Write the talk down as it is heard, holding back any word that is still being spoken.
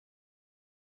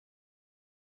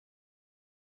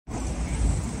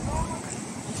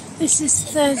This is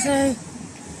Thurso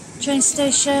train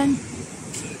station,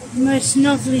 the most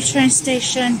northerly train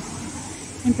station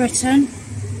in Britain.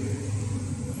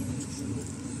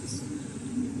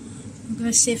 I'm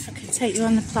going to see if I can take you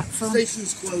on the platform.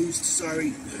 Station's closed,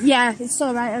 sorry. Yeah, it's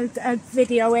alright, I'll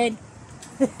video in.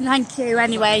 Thank you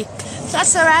anyway.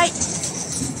 That's alright.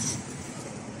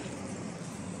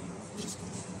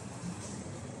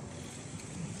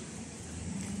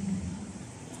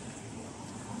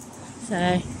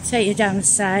 So, take you down the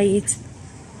side.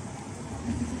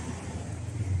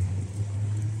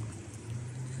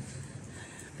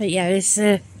 But yeah, it's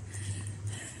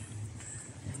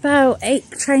about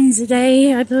 8 trains a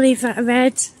day, I believe that I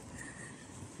read.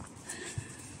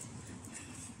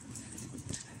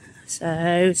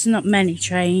 So, it's not many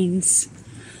trains.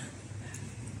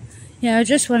 Yeah, I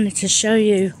just wanted to show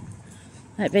you,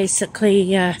 like,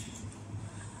 basically,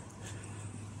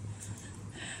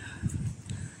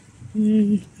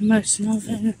 most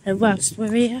northern, whilst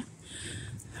we're here.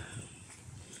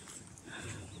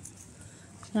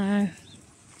 So,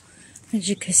 as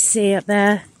you can see up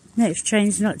there, next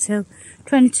train's not till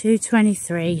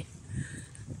 22:23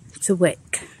 to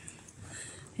Wick.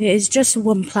 It is just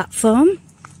one platform.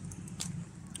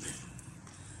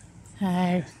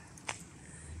 So,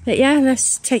 but yeah,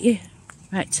 let's take you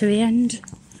right to the end,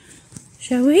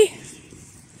 shall we?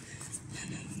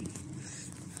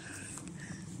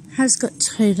 Has got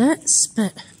toilets,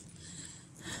 but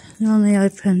they're only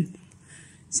open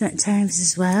certain times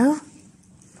as well.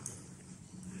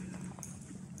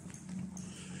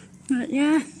 But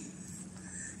yeah,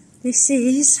 this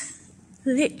is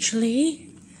literally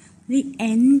the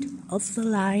end of the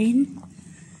line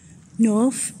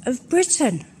north of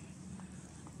Britain.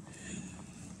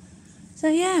 So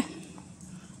yeah,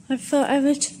 I thought I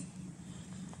would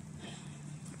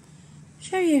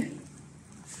show you.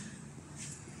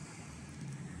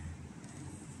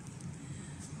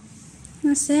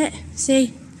 That's it,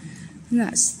 see, and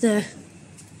that's the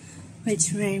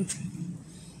waiting room.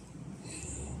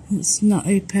 It's not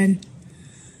open.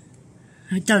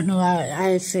 I don't know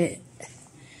if it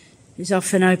is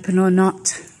often open or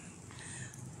not.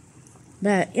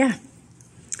 But yeah,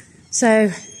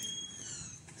 so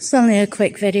it's only a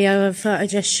quick video. I thought I'd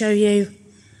just show you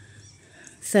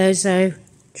Thurso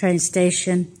train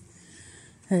station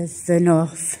of the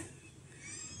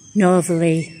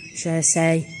northerly, shall I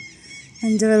say,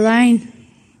 end of the line.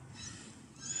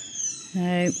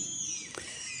 So,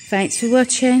 thanks for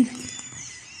watching,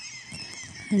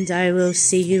 and I will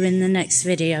see you in the next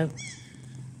video.